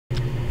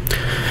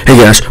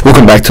Hey guys,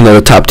 welcome back to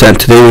another Top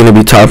 10. Today we're going to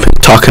be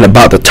talking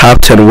about the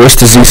top 10 worst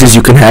diseases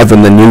you can have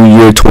in the new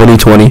year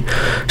 2020.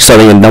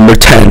 Starting at number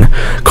 10,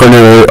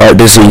 coronary heart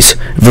disease.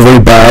 Very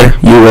bad,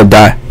 you will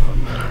die.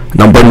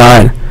 Number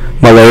 9,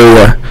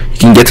 malaria. You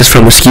can get this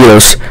from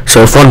mosquitoes,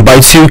 so if one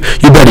bites you,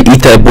 you better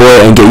eat that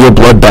boy and get your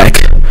blood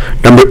back.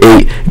 Number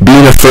 8,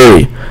 being a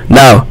furry.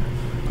 Now,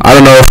 I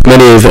don't know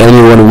if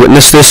anyone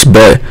witnessed this,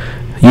 but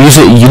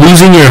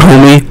losing your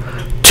homie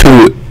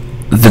to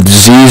the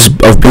disease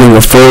of being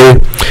a furry,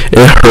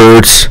 it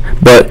hurts,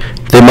 but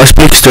they must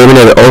be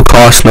exterminated at all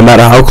costs. No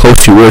matter how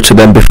close you were to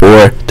them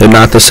before, they're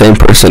not the same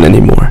person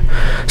anymore.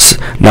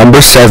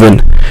 Number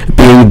 7,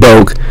 being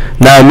broke.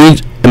 Now,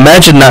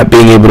 imagine not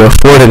being able to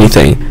afford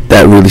anything.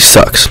 That really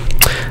sucks.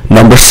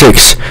 Number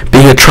 6,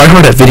 being a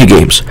tryhard at video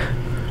games.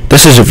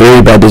 This is a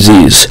very bad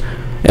disease.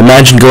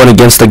 Imagine going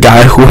against a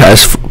guy who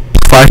has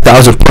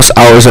 5,000 plus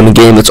hours in a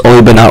game that's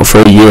only been out for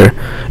a year.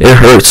 It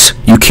hurts.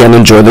 You can't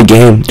enjoy the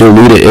game.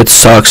 Delete it. It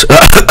sucks.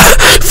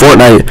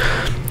 Fortnite.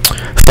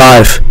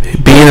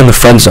 5, being in the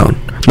friend zone.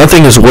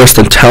 Nothing is worse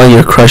than telling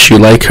your crush you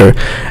like her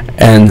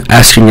and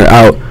asking her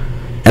out,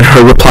 and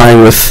her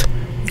replying with,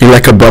 "You're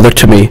like a brother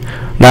to me."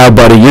 Now,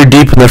 buddy, you're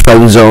deep in the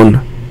friend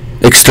zone.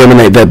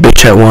 Exterminate that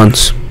bitch at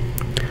once.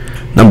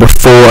 Number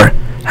 4,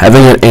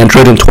 having an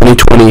Android in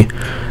 2020.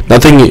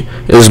 Nothing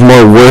is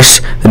more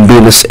worse than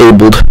being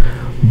disabled,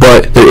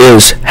 but there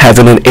is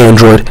having an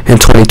Android in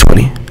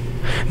 2020.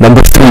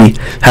 Number 3,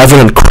 having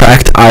a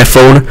cracked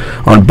iPhone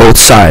on both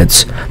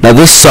sides. Now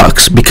this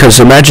sucks, because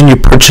imagine you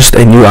purchased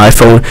a new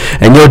iPhone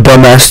and your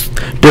dumbass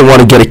didn't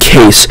want to get a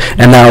case,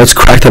 and now it's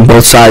cracked on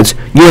both sides.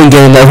 You ain't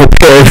getting that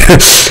repaired.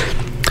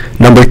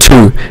 Number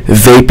 2,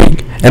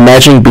 vaping.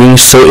 Imagine being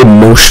so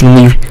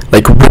emotionally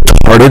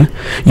retarded,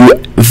 you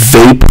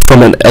vape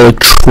from an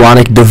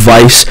electronic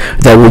device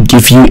that will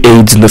give you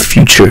AIDS in the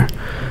future.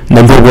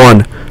 Number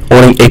 1,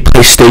 owning a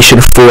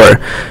PlayStation 4.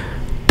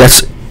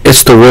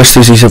 It's the worst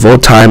disease of all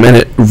time, and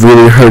it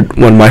really hurt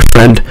when my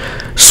friend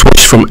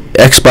switched from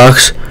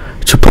Xbox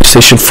to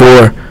PlayStation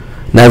 4.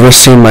 Never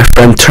seen my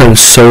friend turn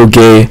so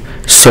gay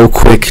so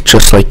quick,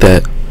 just like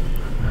that.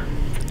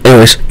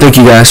 Anyways, thank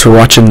you guys for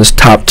watching this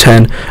top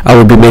 10. I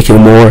will be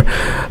making more.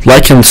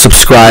 Like and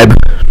subscribe.